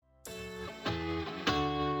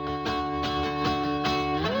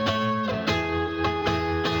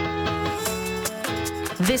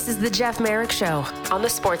This is the Jeff Merrick Show on the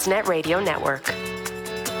Sportsnet Radio Network.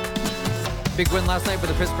 Big win last night for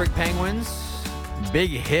the Pittsburgh Penguins.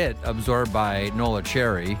 Big hit absorbed by Nola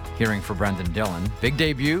Cherry, hearing for Brendan Dillon. Big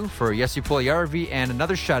debut for Jesse Puljujärvi and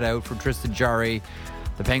another shutout for Tristan Jarry.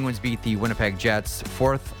 The Penguins beat the Winnipeg Jets,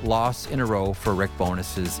 fourth loss in a row for Rick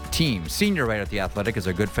Bowness's team. Senior writer at The Athletic is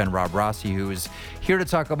our good friend Rob Rossi, who is here to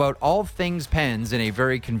talk about all things Pens in a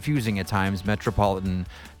very confusing at times Metropolitan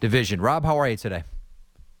Division. Rob, how are you today?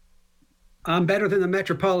 I'm better than the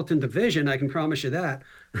Metropolitan Division, I can promise you that.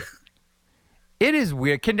 It is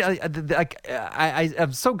weird.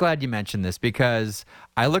 I'm so glad you mentioned this because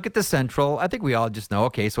I look at the Central. I think we all just know,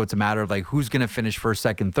 okay, so it's a matter of like who's going to finish first,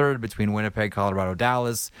 second, third between Winnipeg, Colorado,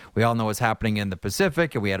 Dallas. We all know what's happening in the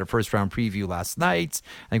Pacific, and we had a first-round preview last night.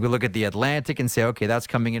 I think we look at the Atlantic and say, okay, that's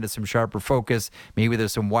coming into some sharper focus. Maybe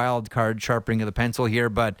there's some wild card sharpening of the pencil here,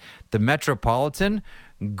 but the Metropolitan,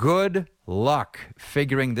 good luck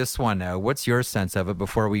figuring this one out. What's your sense of it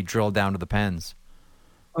before we drill down to the Pens?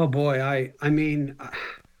 Oh boy, I mean,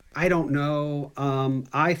 I don't know.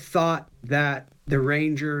 I thought that the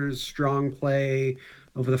Rangers' strong play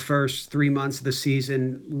over the first 3 months of the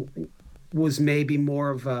season was maybe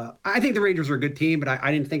more of a. I think the Rangers are a good team, but I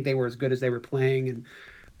didn't think they were as good as they were playing,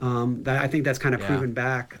 and I think that's kind of proven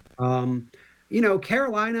back.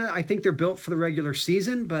 Carolina, I think they're built for the regular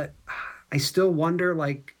season, but I still wonder,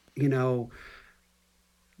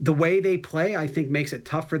 the way they play, I think makes it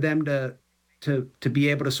tough for them to be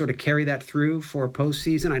able to sort of carry that through for a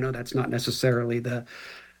postseason. I know that's not necessarily the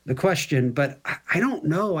question, but I don't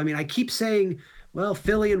know. I mean, I keep saying, well,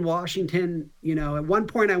 Philly and Washington, at one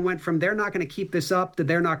point I went from they're not going to keep this up to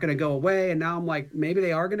they're not going to go away. And now I'm like, maybe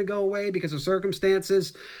they are going to go away because of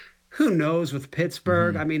circumstances. Who knows with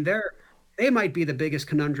Pittsburgh? I mean, they might be the biggest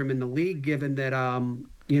conundrum in the league, given that,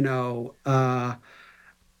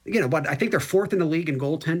 but I think they're fourth in the league in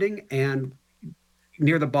goaltending and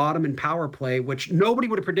near the bottom in power play, which nobody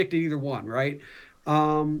would have predicted either one, right?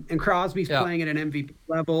 And Crosby's playing at an MVP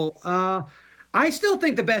level. I still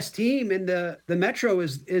think the best team in the Metro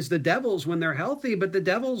is the Devils when they're healthy, but the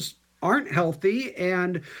Devils aren't healthy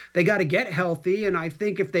and they got to get healthy. And I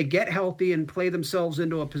think if they get healthy and play themselves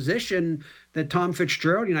into a position that Tom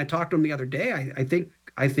Fitzgerald, I talked to him the other day,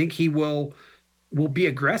 I think he will be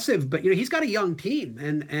aggressive, but he's got a young team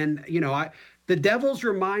and the Devils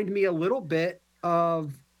remind me a little bit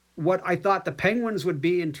of what I thought the Penguins would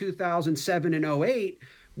be in 2007 and 2008,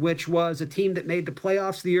 which was a team that made the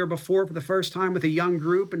playoffs the year before for the first time with a young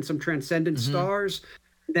group and some transcendent stars.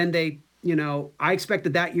 Then they, I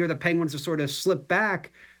expected that year the Penguins to sort of slip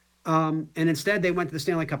back, and instead they went to the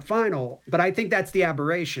Stanley Cup final. But I think that's the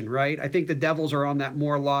aberration, right? I think the Devils are on that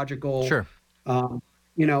more logical, Sure.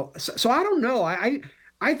 So I don't know.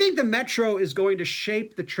 I think the Metro is going to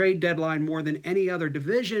shape the trade deadline more than any other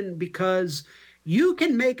division because you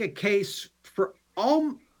can make a case for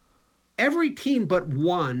every team but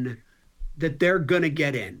one that they're going to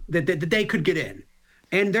get in, that they could get in.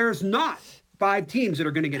 And there's not 5 teams that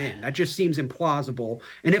are going to get in. That just seems implausible.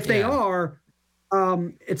 And if they are,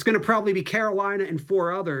 it's going to probably be Carolina and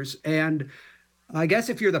 4 others. And I guess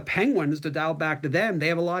if you're the Penguins, to dial back to them, they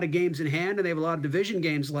have a lot of games in hand and they have a lot of division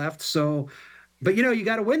games left. So, but you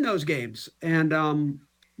got to win those games. And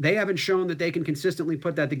they haven't shown that they can consistently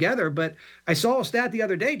put that together. But I saw a stat the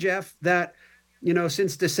other day, Jeff, that,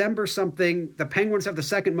 since December something, the Penguins have the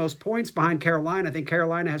second most points behind Carolina. I think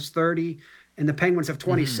Carolina has 30 and the Penguins have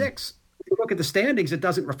 26. If you look at the standings, it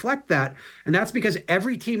doesn't reflect that. And that's because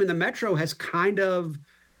every team in the Metro has kind of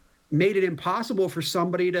made it impossible for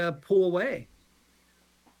somebody to pull away.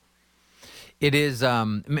 It is,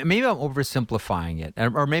 maybe I'm oversimplifying it,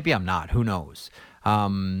 or maybe I'm not. Who knows?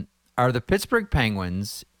 Are the Pittsburgh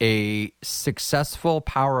Penguins a successful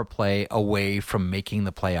power play away from making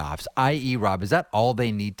the playoffs? I.e., Rob, is that all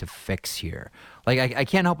they need to fix here? Like, I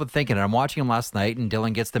can't help but thinking it. I'm watching them last night, and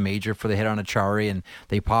Dylan gets the major for the hit on Achari, and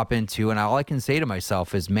they pop in two, and all I can say to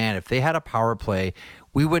myself is, man, if they had a power play,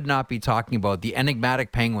 we would not be talking about the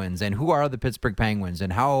enigmatic Penguins and who are the Pittsburgh Penguins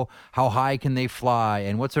and how high can they fly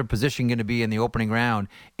and what's their position going to be in the opening round.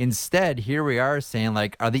 Instead, here we are saying,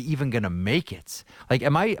 like, are they even going to make it? Like,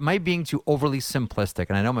 am I being too overly simplistic?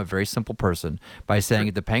 And I know I'm a very simple person by saying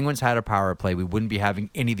if the Penguins had a power play, we wouldn't be having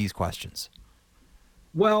any of these questions.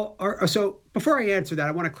 Well, so before I answer that,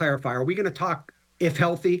 I want to clarify. Are we going to talk if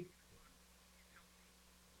healthy?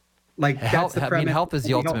 Like health, that's the premise. Health is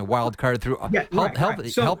the ultimate wild card through. Health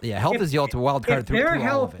is the ultimate wild card through.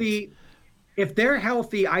 If they're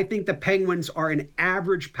healthy, I think the Penguins are an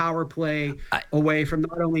average power play away from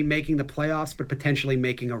not only making the playoffs but potentially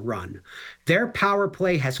making a run. Their power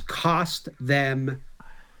play has cost them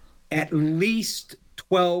at least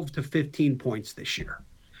 12 to 15 points this year,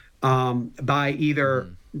 by either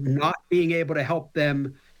not being able to help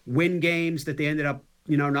them win games that they ended up,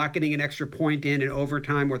 not getting an extra point in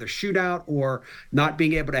overtime or the shootout, or not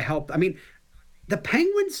being able to help. I mean, the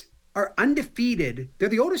Penguins are undefeated. They're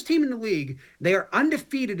the oldest team in the league. They are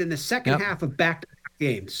undefeated in the second half of back-to-back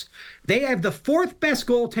games. They have the fourth best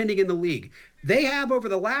goaltending in the league. They have, over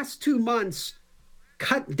the last 2 months,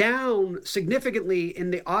 cut down significantly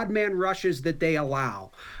in the odd man rushes that they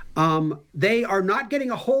allow. They are not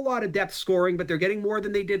getting a whole lot of depth scoring, but they're getting more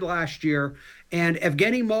than they did last year. And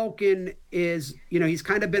Evgeny Malkin is, he's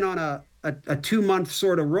kind of been on a 2-month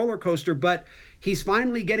sort of roller coaster, but he's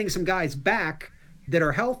finally getting some guys back that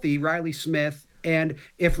are healthy, Riley Smith. And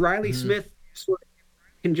if Riley Smith sort of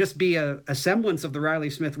can just be a semblance of the Riley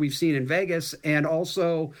Smith we've seen in Vegas, and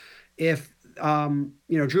also if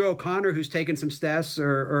Drew O'Connor, who's taken some steps,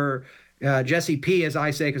 or Jesse P, as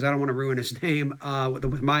I say, because I don't want to ruin his name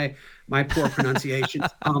with my poor pronunciation.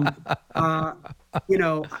 I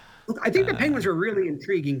think the Penguins are a really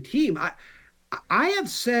intriguing team. I have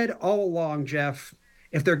said all along, Jeff,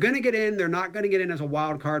 if they're going to get in, they're not going to get in as a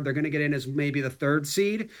wild card. They're going to get in as maybe the 3rd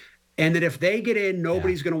seed. And that if they get in,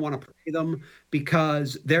 nobody's going to want to play them,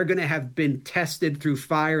 because they're going to have been tested through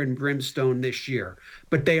fire and brimstone this year.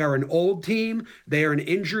 But they are an old team. They are an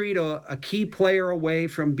injury to a key player away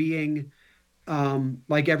from being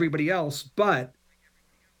like everybody else. But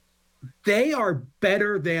they are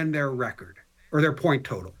better than their record or their point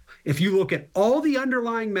total. If you look at all the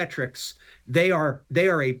underlying metrics, they are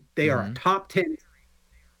a top 10.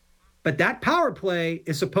 But that power play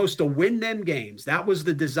is supposed to win them games. That was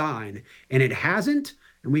the design, and it hasn't.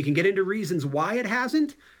 And we can get into reasons why it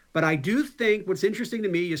hasn't. But I do think what's interesting to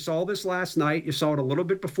me, you saw this last night, you saw it a little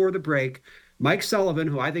bit before the break. Mike Sullivan,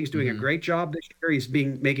 who I think is doing a great job this year, he's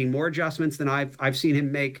making more adjustments than I've seen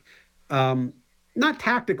him make. Not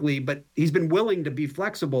tactically, but he's been willing to be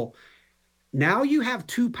flexible. Now you have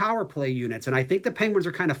 2 power play units, and I think the Penguins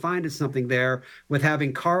are kind of finding something there with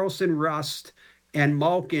having Carlson, Rust, and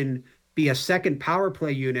Malkin be a second power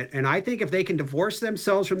play unit. And I think if they can divorce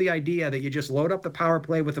themselves from the idea that you just load up the power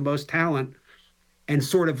play with the most talent and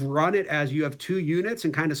sort of run it as you have 2 units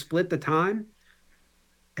and kind of split the time,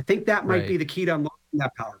 I think that might be the key to unlocking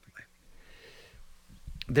that power play.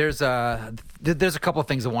 There's a couple of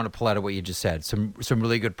things I want to pull out of what you just said. Some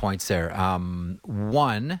really good points there.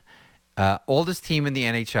 One, oldest team in the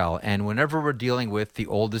NHL, and whenever we're dealing with the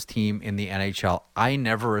oldest team in the NHL, I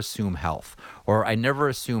never assume health, or I never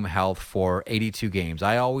assume health for 82 games.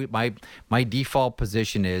 I always my default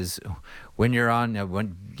position is when you're on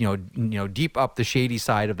deep up the shady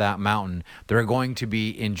side of that mountain, there are going to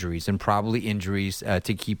be injuries, and probably injuries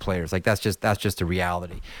to key players. Like that's just a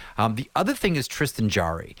reality. The other thing is Tristan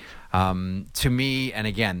Jarry. To me, and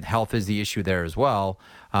again, health is the issue there as well.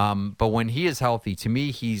 But when he is healthy, to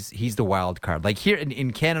me, he's the wild card. Like here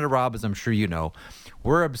in Canada, Rob, as I'm sure you know,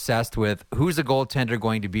 we're obsessed with who's a goaltender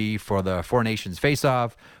going to be for the Four Nations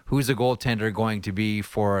face-off, who's a goaltender going to be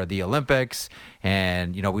for the Olympics.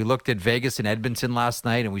 And, we looked at Vegas and Edmonton last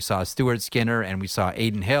night, and we saw Stuart Skinner and we saw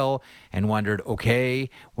Aiden Hill and wondered, okay.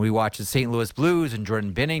 We watched the St. Louis Blues and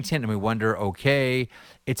Jordan Binnington, and we wonder, okay.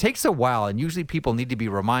 It takes a while, and usually people need to be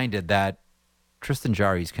reminded that Tristan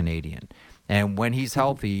Jarry's Canadian. And when he's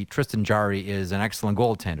healthy, Tristan Jarry is an excellent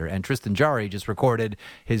goaltender. And Tristan Jarry just recorded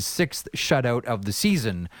his 6th shutout of the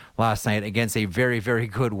season last night against a very, very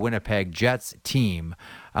good Winnipeg Jets team.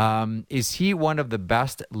 Is he one of the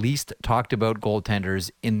best, least talked about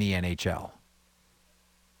goaltenders in the NHL?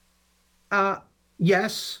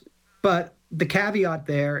 Yes, but the caveat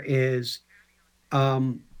there is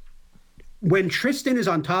when Tristan is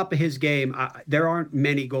on top of his game, there aren't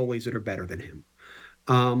many goalies that are better than him.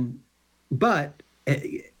 But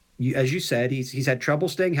as you said, he's had trouble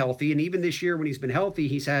staying healthy. And even this year when he's been healthy,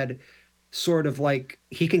 he's had sort of like,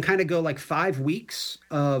 he can kind of go like 5 weeks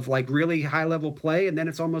of like really high level play. And then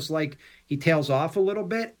it's almost like he tails off a little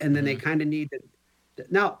bit. And then they kind of need to.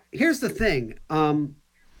 Now, here's the thing.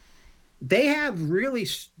 They have really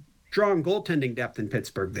strong goaltending depth in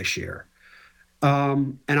Pittsburgh this year.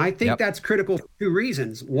 And I think that's critical for 2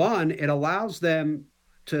 reasons. One, it allows them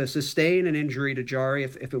to sustain an injury to Jarry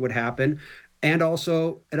if it would happen. And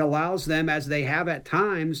also it allows them, as they have at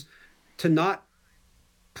times, to not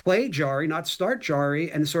play Jarry, not start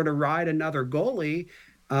Jarry, and sort of ride another goalie,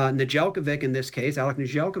 Nedeljkovic in this case, Alec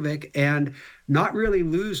Nedeljkovic, and not really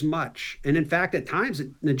lose much. And in fact, at times,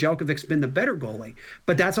 Nedeljkovic's been the better goalie,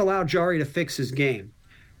 but that's allowed Jarry to fix his game.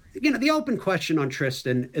 The open question on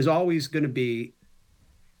Tristan is always going to be,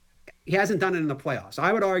 he hasn't done it in the playoffs.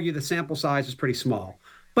 I would argue the sample size is pretty small,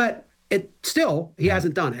 but he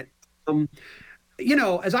hasn't done it.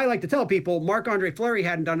 as I like to tell people, Marc-Andre Fleury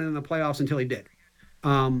hadn't done it in the playoffs until he did.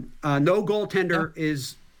 No goaltender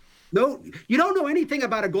is no. You don't know anything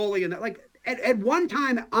about a goalie, and like at one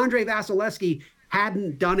time, Andre Vasilevsky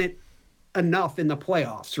hadn't done it enough in the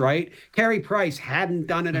playoffs, right? Carey Price hadn't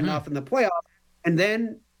done it enough in the playoffs, and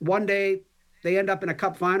then one day they end up in a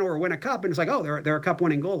cup final or win a cup, and it's like, oh, they're a cup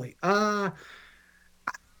winning goalie. I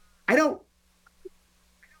don't.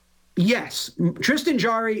 Yes, Tristan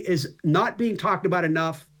Jarry is not being talked about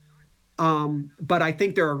enough, but I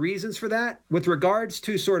think there are reasons for that. With regards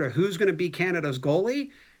to sort of who's going to be Canada's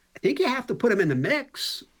goalie, I think you have to put him in the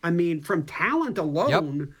mix. I mean, from talent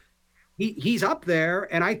alone, he's up there,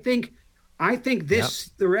 and I think the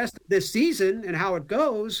rest of this season and how it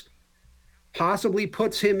goes possibly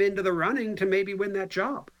puts him into the running to maybe win that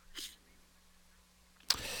job.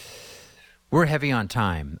 We're heavy on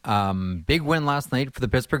time. Big win last night for the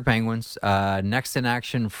Pittsburgh Penguins. Next in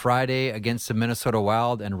action Friday against the Minnesota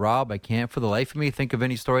Wild. And Rob, I can't for the life of me think of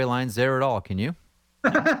any storylines there at all. Can you?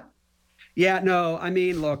 Yeah, no. I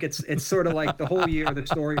mean, look, it's sort of like the whole year the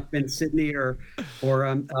story's been Sidney or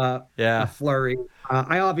Fleury.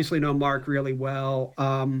 I obviously know Mark really well.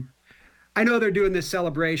 I know they're doing this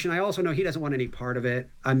celebration. I also know he doesn't want any part of it.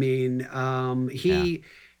 I mean,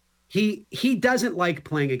 He doesn't like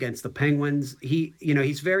playing against the Penguins.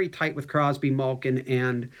 He's very tight with Crosby, Malkin,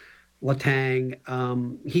 and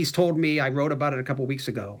Letang. He's told me, I wrote about it a couple weeks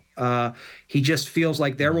ago. He just feels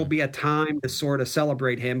like there will be a time to sort of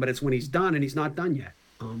celebrate him, but it's when he's done, and he's not done yet.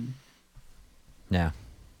 Yeah.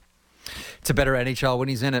 It's a better NHL when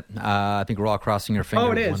he's in it. I think we're all crossing your fingers.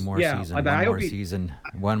 Oh, it is. One more season.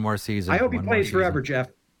 One more season. I hope he plays forever, Jeff.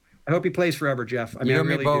 I hope he plays forever, Jeff. I mean, I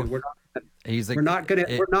really do. We're not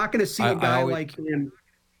gonna see a guy like him.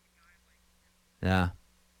 Yeah.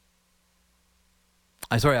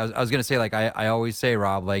 I was going to say, like I always say,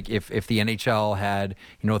 Rob, like if the NHL had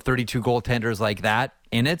 32 goaltenders like that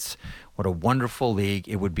in it, what a wonderful league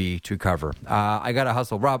it would be to cover. I got to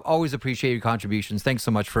hustle, Rob. Always appreciate your contributions. Thanks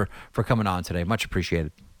so much for coming on today. Much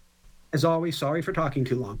appreciated. As always, sorry for talking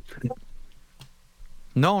too long.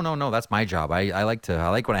 No. That's my job. I like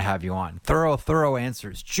when I have you on. Thorough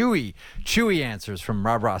answers. Chewy answers from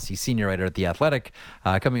Rob Rossi, senior writer at The Athletic,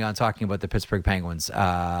 coming on talking about the Pittsburgh Penguins.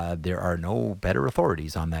 There are no better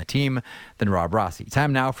authorities on that team than Rob Rossi.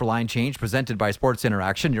 Time now for Line Change, presented by Sports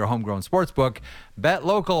Interaction, your homegrown sports book. Bet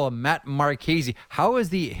local, Matt Marchese. How did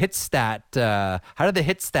the hit stat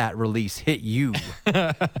release hit you?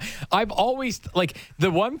 I've always,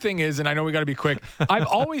 the one thing is, and I know we got to be quick, I've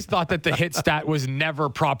always thought that the hit stat was never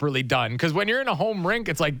properly done, because when you're in a home rink,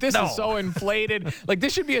 it's like, this is so inflated. Like,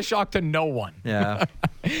 this should be a shock to no one. Yeah.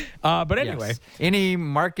 But anyway, yes.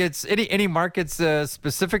 Any markets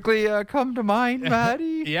specifically come to mind,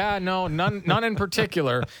 Matty? Yeah, no, none in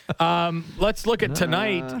particular. Let's look at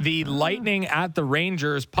tonight. The Lightning at the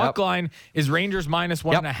Rangers. Puck line is Rangers minus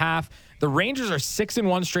 1.5. The Rangers are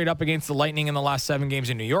 6-1 straight up against the Lightning in the last 7 games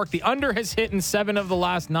in New York. The under has hit in 7 of the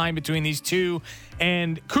last 9 between these two.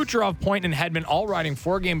 And Kucherov, Point, and Hedman all riding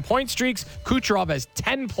 4-game point streaks. Kucherov has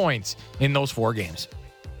 10 points in those 4 games.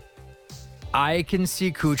 I can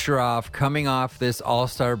see Kucherov coming off this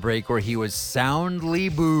All-Star break where he was soundly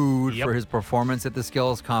booed for his performance at the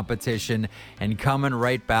skills competition and coming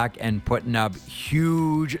right back and putting up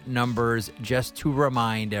huge numbers just to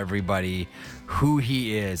remind everybody who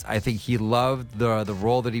he is. I think he loved the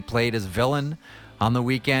role that he played as villain on the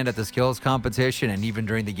weekend at the skills competition and even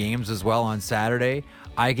during the games as well on Saturday.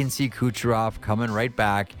 I can see Kucherov coming right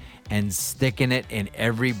back and sticking it in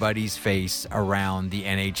everybody's face around the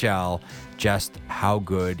NHL just how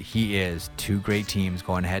good he is. 2 great teams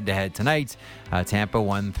going head-to-head tonight. Tampa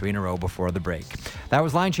won 3 in a row before the break. That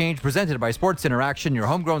was Line Change, presented by Sports Interaction, your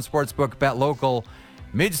homegrown sportsbook. Bet local.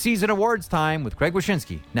 Mid-season awards time with Craig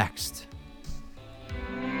Wyshynski next.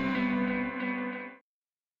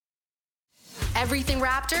 Everything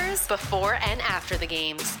Raptors before and after the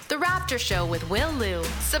games. The Raptor Show with Will Liu.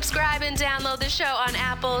 Subscribe and download the show on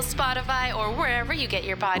Apple, Spotify, or wherever you get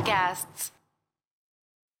your podcasts.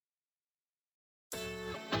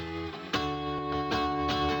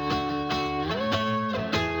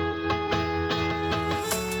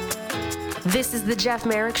 This is the Jeff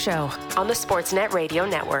Merrick Show on the Sportsnet Radio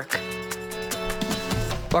Network.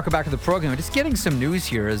 Welcome back to the program. Just getting some news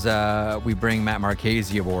here as we bring Matt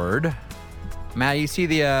Marchese aboard. Matt, you see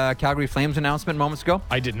the Calgary Flames announcement moments ago?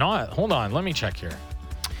 I did not. Hold on. Let me check here.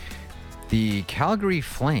 The Calgary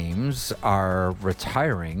Flames are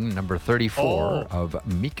retiring number 34 of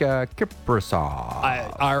Mika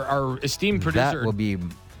Kiprusoff. Our esteemed producer, that will be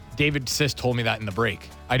David Siss, told me that in the break.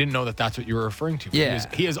 I didn't know that that's what you were referring to. Yeah.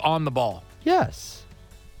 He is on the ball. Yes.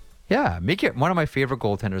 Yeah, one of my favorite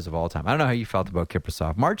goaltenders of all time. I don't know how you felt about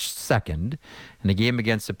Kiprusoff. March 2nd, in a game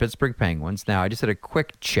against the Pittsburgh Penguins. Now, I just did a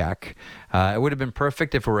quick check. It would have been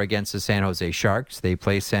perfect if it were against the San Jose Sharks. They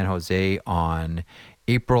play San Jose on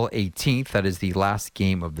April 18th. That is the last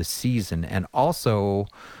game of the season. And also,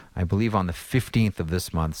 I believe on the 15th of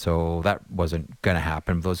this month. So that wasn't going to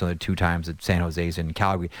happen. Those are the two times that San Jose's in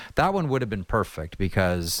Calgary. That one would have been perfect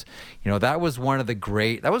because, that was one of the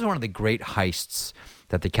great heists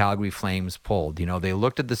that the Calgary Flames pulled. They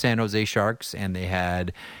looked at the San Jose Sharks and they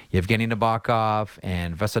had Yevgeny Nabokov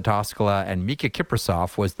and Vesa Toskala, and Mika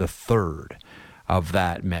Kiprusoff was the third of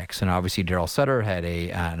that mix. And obviously Darryl Sutter had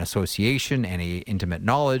an association and a intimate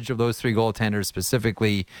knowledge of those three goaltenders,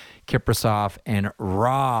 specifically Kiprusoff, and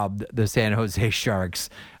robbed the San Jose Sharks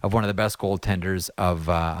of one of the best goaltenders of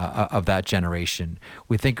that generation.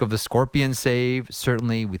 We think of the Scorpion save,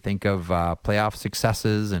 certainly. We think of playoff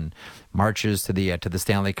successes and marches to the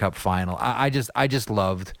Stanley Cup final. I just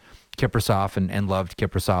loved Kiprusoff and loved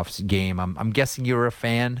Kiprusoff's game. I'm guessing you were a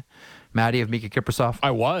fan, Maddie, of Mika Kiprusoff?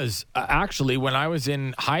 I was. Actually, when I was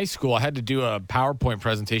in high school, I had to do a PowerPoint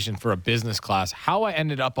presentation for a business class. How I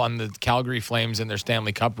ended up on the Calgary Flames and their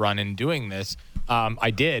Stanley Cup run and doing this,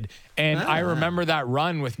 I did. And I remember that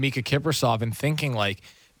run with Mika Kiprusoff and thinking like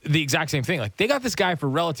the exact same thing. Like, they got this guy for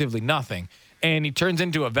relatively nothing. And he turns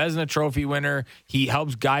into a Vezina Trophy winner. He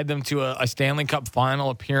helps guide them to a Stanley Cup final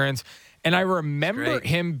appearance. And I remember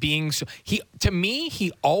him being to me,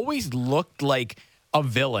 he always looked like a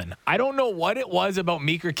villain. I don't know what it was about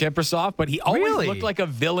Mika Kiprusoff, but he always looked like a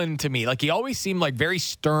villain to me. Like, he always seemed like very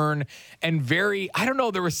stern and very, I don't know,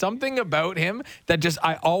 there was something about him that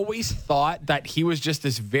I always thought that he was just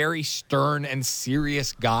this very stern and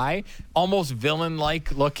serious guy, almost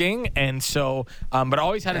villain-like looking. And so, but I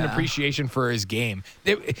always had an appreciation for his game.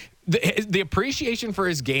 The appreciation for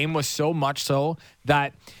his game was so much so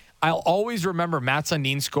that I'll always remember Matt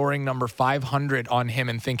Sundin scoring number 500 on him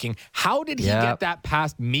and thinking, how did he get that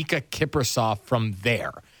past Mika Kiprusoff from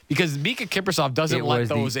there? Because Mika Kiprusoff doesn't let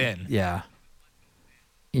those in. Yeah.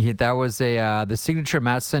 That was the signature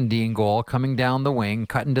Matt Sundin goal, coming down the wing,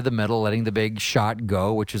 cutting to the middle, letting the big shot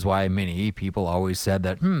go, which is why many people always said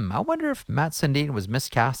that, I wonder if Matt Sundin was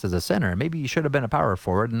miscast as a center. Maybe he should have been a power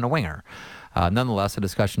forward and a winger. Nonetheless, a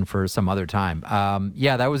discussion for some other time.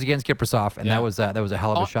 That was against Kiprusoff, and that was a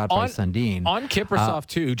hell of a shot by Sundin. On Kiprusoff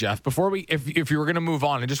too, Jeff. Before if you were going to move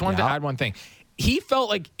on, I just wanted to add one thing. He felt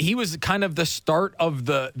like he was kind of the start of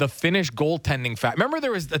the Finnish goaltending fact. Remember,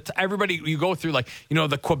 there was everybody, you go through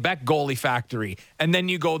the Quebec goalie factory, and then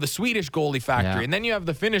you go the Swedish goalie factory, and then you have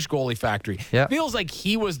the Finnish goalie factory. It feels like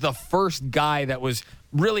he was the first guy that was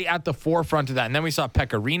really at the forefront of that. And then we saw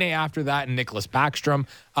Pekka Rinne after that and Nicholas Backstrom.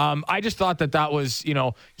 I just thought that was,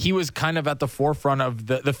 he was kind of at the forefront of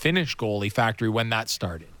the Finnish goalie factory when that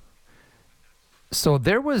started. So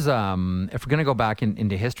there was, if we're going to go back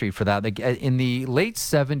into history for that, in the late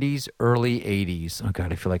 70s, early 80s. Oh,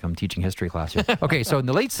 God, I feel like I'm teaching history class here. Okay, so in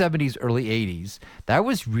the late 70s, early 80s, that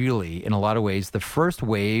was really, in a lot of ways, the first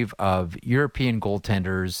wave of European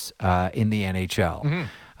goaltenders in the NHL.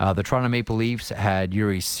 Mm-hmm. The Toronto Maple Leafs had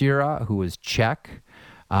Yuri Sira, who was Czech.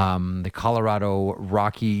 The Colorado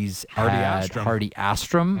Rockies had Hardy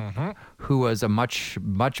Astrom, who was a much,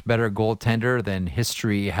 much better goaltender than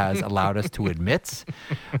history has allowed us to admit.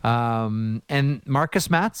 And Marcus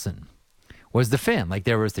Mattsson was the Finn. Like,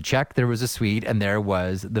 there was the Czech, there was a Swede, and there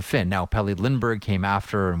was the Finn. Now, Pelle Lindbergh came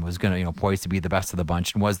after and was going to, poised to be the best of the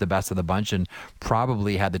bunch, and was the best of the bunch, and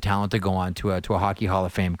probably had the talent to go on to a Hockey Hall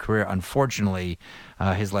of Fame career. Unfortunately,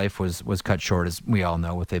 his life was cut short, as we all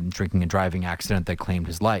know, with a drinking and driving accident that claimed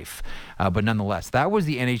his life. But nonetheless, that was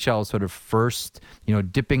the NHL sort of first,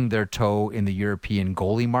 dipping their toe in the European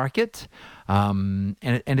goalie market. And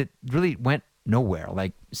it really went nowhere.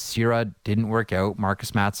 Like, Sira didn't work out.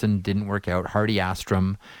 Marcus Mattsson didn't work out. Hardy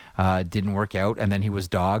Astrom didn't work out. And then he was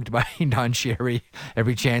dogged by Don Cherry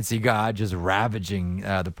every chance he got, just ravaging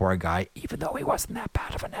the poor guy, even though he wasn't that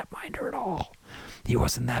bad of a netminder at all. He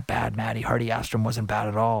wasn't that bad, Matty. Hardy Astrom wasn't bad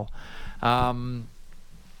at all. And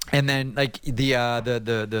then, like,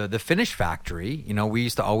 the Finnish factory, we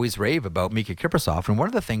used to always rave about Mika Kiprusoff. And one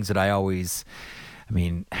of the things that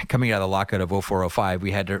coming out of the lockout of 04-05,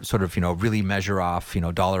 we had to sort of, really measure off,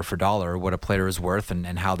 dollar for dollar what a player is worth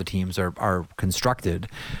and how the teams are constructed.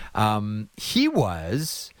 He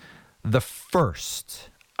was the first,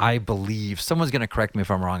 I believe, someone's going to correct me if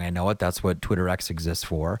I'm wrong, I know it, that's what Twitter X exists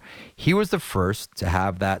for. He was the first to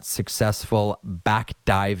have that successful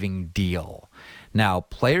backdiving deal. Now,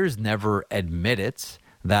 players never admit it.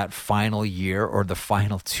 that final year or the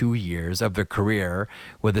final 2 years of their career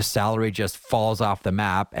where the salary just falls off the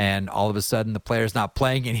map and all of a sudden the player's not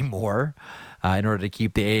playing anymore in order to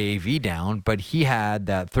keep the AAV down. But he had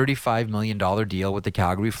that $35 million deal with the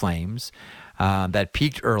Calgary Flames that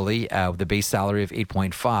peaked early with a base salary of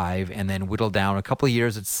 8.5 and then whittled down a couple of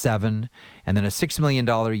years at 7 and then a $6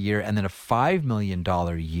 million year and then a $5 million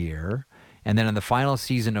year. And then in the final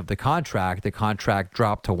season of the contract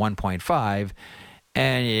dropped to 1.5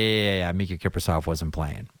 and Mika Kiprasov wasn't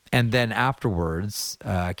playing. And then afterwards,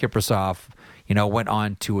 Kiprasov, went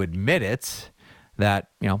on to admit it that,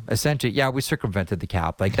 essentially, we circumvented the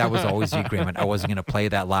cap. Like that was always the agreement. I wasn't going to play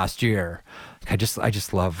that last year. I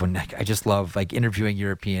just love like interviewing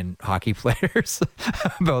European hockey players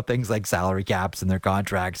about things like salary caps and their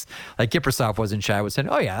contracts. Like Kiprasov wasn't shy. Was saying,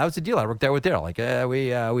 "Oh yeah, that was the deal. I worked out with Daryl. Like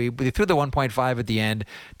we threw the 1.5 at the end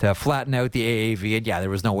to flatten out the AAV, and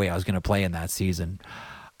there was no way I was going to play in that season."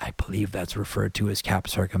 I believe that's referred to as cap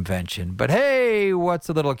circumvention. But hey, what's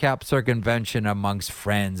a little cap circumvention amongst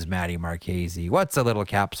friends, Matty Marchese? What's a little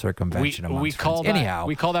cap circumvention amongst friends? Anyhow,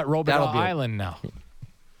 we call that Robidas Island now.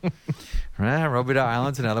 Robidas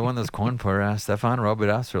Island's another one that's coined for Stefan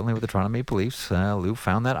Robidas, certainly with the Toronto Maple Leafs. Lou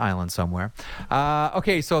found that island somewhere.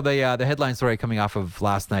 Okay, so the headline story coming off of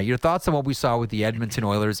last night. Your thoughts on what we saw with the Edmonton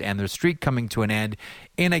Oilers and their streak coming to an end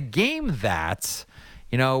in a game that...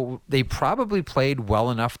 they probably played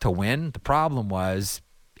well enough to win. The problem was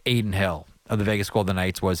Adin Hill of the Vegas Golden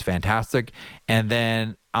Knights was fantastic. And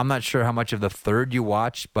then I'm not sure how much of the third you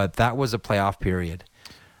watched, but that was a playoff period.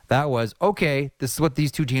 That was, okay, this is what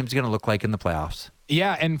these two teams are going to look like in the playoffs.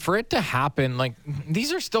 Yeah, and for it to happen, like,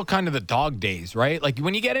 these are still kind of the dog days, right? Like,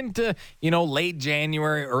 when you get into, late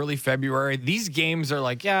January, early February, these games are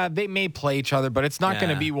like, they may play each other, but it's not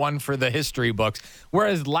going to be one for the history books.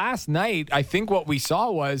 Whereas last night, I think what we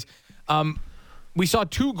saw was we saw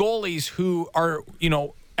two goalies who are,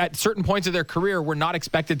 at certain points of their career were not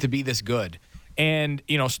expected to be this good. And,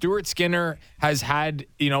 Stuart Skinner has had,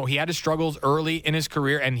 he had his struggles early in his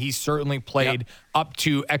career, and he's certainly played up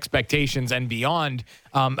to expectations and beyond,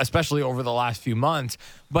 especially over the last few months.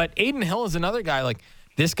 But Adin Hill is another guy. Like,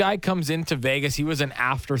 this guy comes into Vegas. He was an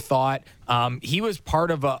afterthought. He was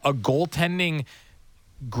part of a goaltending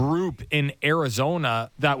group in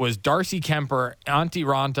Arizona that was Darcy Kemper, Antti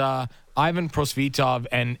Ranta, Ivan Prosvetov,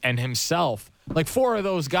 and himself. Like, four of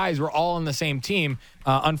those guys were all on the same team.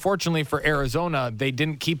 Unfortunately for Arizona, they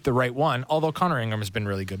didn't keep the right one, although Connor Ingram has been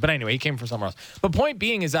really good. But anyway, he came from somewhere else. But point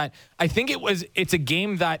being is that I think it's a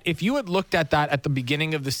game that if you had looked at that at the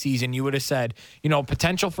beginning of the season, you would have said,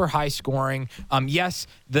 potential for high scoring. Yes,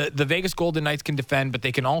 the Vegas Golden Knights can defend, but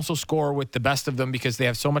they can also score with the best of them because they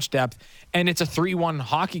have so much depth. And it's a 3-1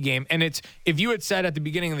 hockey game. And if you had said at the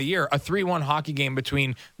beginning of the year, a 3-1 hockey game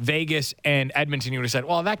between Vegas and Edmonton, you would have said,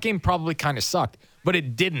 well, that game probably kind of sucked. But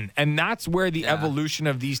it didn't. And that's where the evolution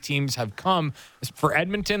of these teams have come. For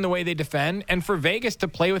Edmonton, the way they defend, and for Vegas to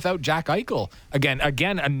play without Jack Eichel.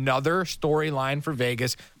 Again, another storyline for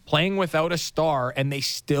Vegas, playing without a star, and they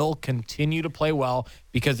still continue to play well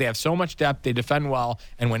because they have so much depth, they defend well,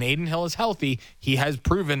 and when Adin Hill is healthy, he has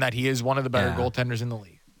proven that he is one of the better goaltenders in the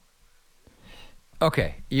league.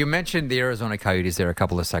 Okay, you mentioned the Arizona Coyotes there a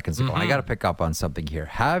couple of seconds ago. I got to pick up on something here.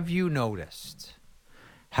 Have you noticed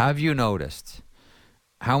how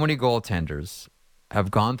many goaltenders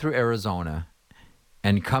have gone through Arizona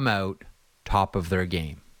and come out top of their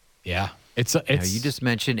game? Yeah. You just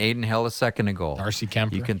mentioned Adin Hill a second ago. Darcy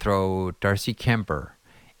Kemper. You can throw Darcy Kemper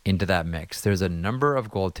into that mix. There's a number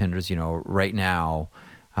of goaltenders, right now.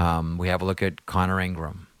 We have a look at Connor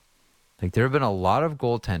Ingram. Like, there have been a lot of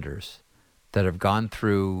goaltenders that have gone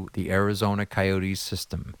through the Arizona Coyotes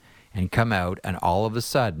system and come out, and all of a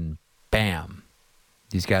sudden, bam,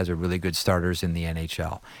 these guys are really good starters in the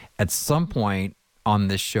NHL. At some point on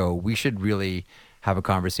this show, we should really have a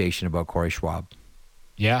conversation about Corey Schwab.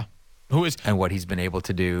 Yeah. And what he's been able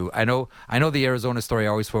to do. I know the Arizona story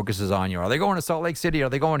always focuses on, are they going to Salt Lake City? Are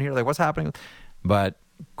they going here? Like, what's happening? But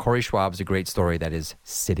Corey Schwab's a great story that is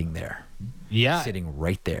sitting there. Yeah. Sitting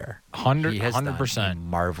right there. 100%. He has done a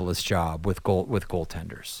marvelous job with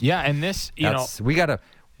goaltenders. Yeah, and this, we got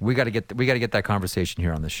to get that conversation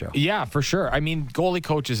here on this show. Yeah, for sure. I mean, goalie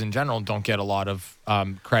coaches in general don't get a lot of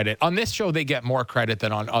credit. On this show, they get more credit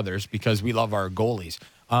than on others because we love our goalies.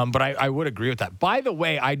 But I would agree with that. By the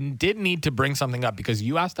way, I did need to bring something up because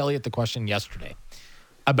you asked Elliot the question yesterday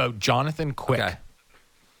about Jonathan Quick. Okay.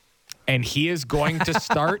 And he is going to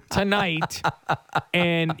start tonight.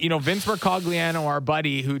 And, Vince Mercogliano, our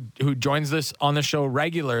buddy who joins us on the show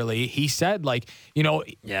regularly, he said, Igor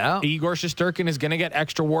Shesterkin is going to get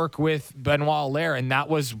extra work with Benoit Allaire. And that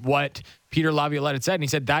was what Peter Laviolette had said, and he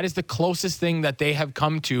said that is the closest thing that they have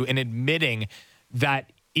come to in admitting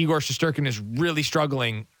that Igor Shesterkin is really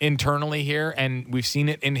struggling internally here, and we've seen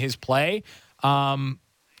it in his play.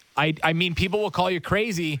 I mean, people will call you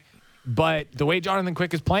crazy, but the way Jonathan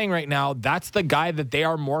Quick is playing right now, that's the guy that they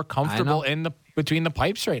are more comfortable between the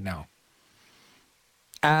pipes right now.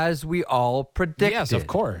 As we all predicted. Yes, of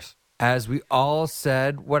course. As we all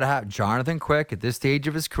said, what happened? Jonathan Quick, at this stage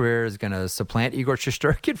of his career, is going to supplant Igor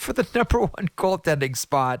Shesterkin for the number one goaltending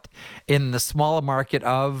spot in the smaller market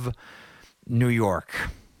of New York.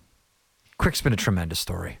 Quick's been a tremendous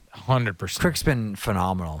story. 100%. Quick's been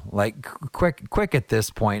phenomenal. Like, Quick at this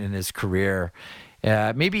point in his career,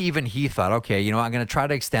 maybe even he thought, okay, you know, I'm going to try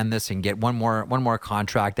to extend this and get one more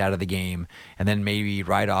contract out of the game and then maybe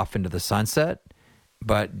ride off into the sunset.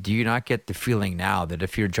 But do you not get the feeling now that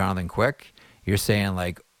if you're Jonathan Quick, you're saying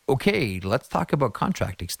like, okay, let's talk about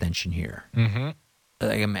contract extension here? Mm-hmm.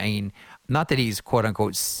 I mean, not that he's quote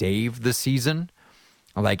unquote saved the season,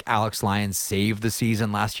 like Alex Lyons saved the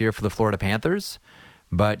season last year for the Florida Panthers.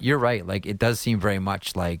 But you're right. Like, it does seem very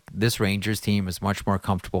much like this Rangers team is much more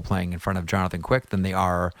comfortable playing in front of Jonathan Quick than they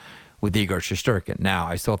are with Igor Shesterkin. Now,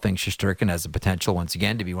 I still think Shesterkin has the potential, once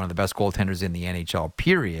again, to be one of the best goaltenders in the NHL,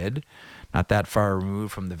 period. Not that far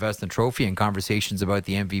removed from the Vezina Trophy and conversations about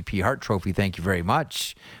the MVP Hart Trophy. Thank you very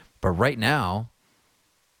much. But right now,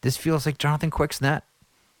 this feels like Jonathan Quick's net.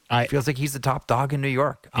 It feels like he's the top dog in New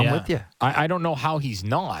York. I'm with you. I don't know how he's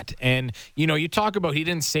not. And, you know, you talk about he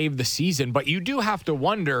didn't save the season, but you do have to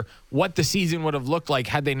wonder what the season would have looked like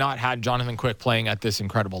had they not had Jonathan Quick playing at this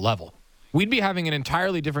incredible level. We'd be having an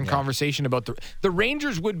entirely different conversation about the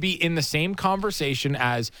Rangers would be in the same conversation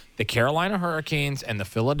as the Carolina Hurricanes and the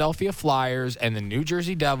Philadelphia Flyers and the New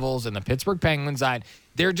Jersey Devils and the Pittsburgh Penguins. That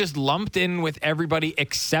they're just lumped in with everybody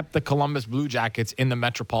except the Columbus Blue Jackets in the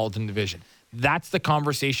Metropolitan Division. That's the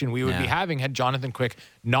conversation we would be having had Jonathan Quick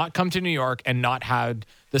not come to New York and not had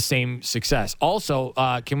the same success. Also,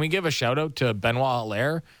 can we give a shout out to Benoit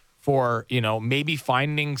Allaire for, you know, maybe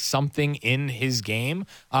finding something in his game?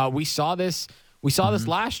 We saw this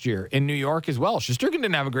last year in New York as well. Shesterkin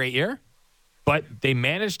didn't have a great year, but they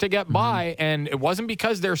managed to get by, and it wasn't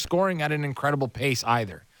because they're scoring at an incredible pace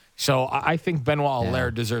either. So I think Benoit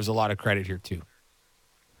Allaire deserves a lot of credit here too.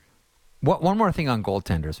 One more thing on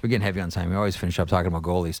goaltenders. We're getting heavy on time. We always finish up talking about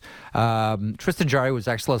goalies. Tristan Jarry was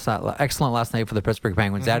excellent last night for the Pittsburgh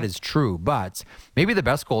Penguins. Mm-hmm. That is true. But maybe the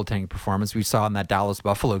best goaltending performance we saw in that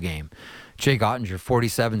Dallas-Buffalo game. Jake Ottinger,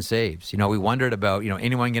 47 saves. You know, we wondered about, you know,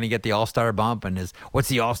 anyone going to get the All-Star bump, and what's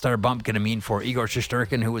the All-Star bump going to mean for Igor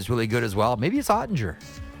Shesterkin, who was really good as well? Maybe it's Ottinger.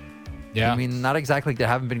 Yeah. I mean, not exactly. There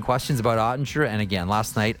haven't been questions about Ottinger. And again,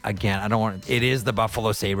 last night, it is the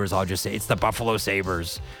Buffalo Sabres. I'll just say it's the Buffalo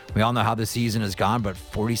Sabres. We all know how the season has gone, but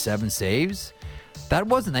 47 saves? That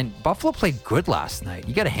wasn't. And Buffalo played good last night.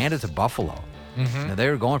 You got to hand it to Buffalo. Mm-hmm. Now, they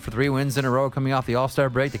were going for 3 wins in a row coming off the All-Star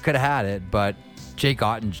break. They could have had it, but Jake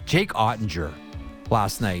Ottinger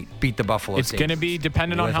last night beat the Buffalo Sabres. It's going to be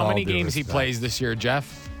dependent on how many games he plays this year,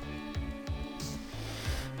 Jeff.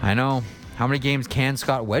 I know. How many games can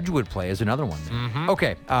Scott Wedgwood play is another one. Mm-hmm.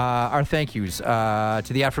 Okay, our thank yous to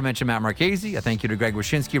the aforementioned Matt Marchese. A thank you to Greg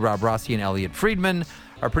Wyshynski, Rob Rossi, and Elliot Friedman.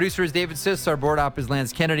 Our producer is David Siss. Our board op is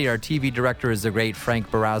Lance Kennedy. Our TV director is the great Frank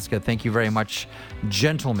Barazka. Thank you very much,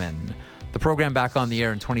 gentlemen. The program back on the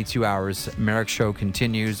air in 22 hours. Merrick's show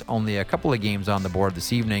continues. Only a couple of games on the board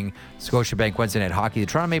this evening. Scotiabank Wednesday Night Hockey. The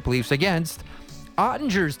Toronto Maple Leafs against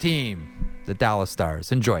Ottinger's team, the Dallas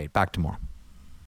Stars. Enjoy it. Back tomorrow.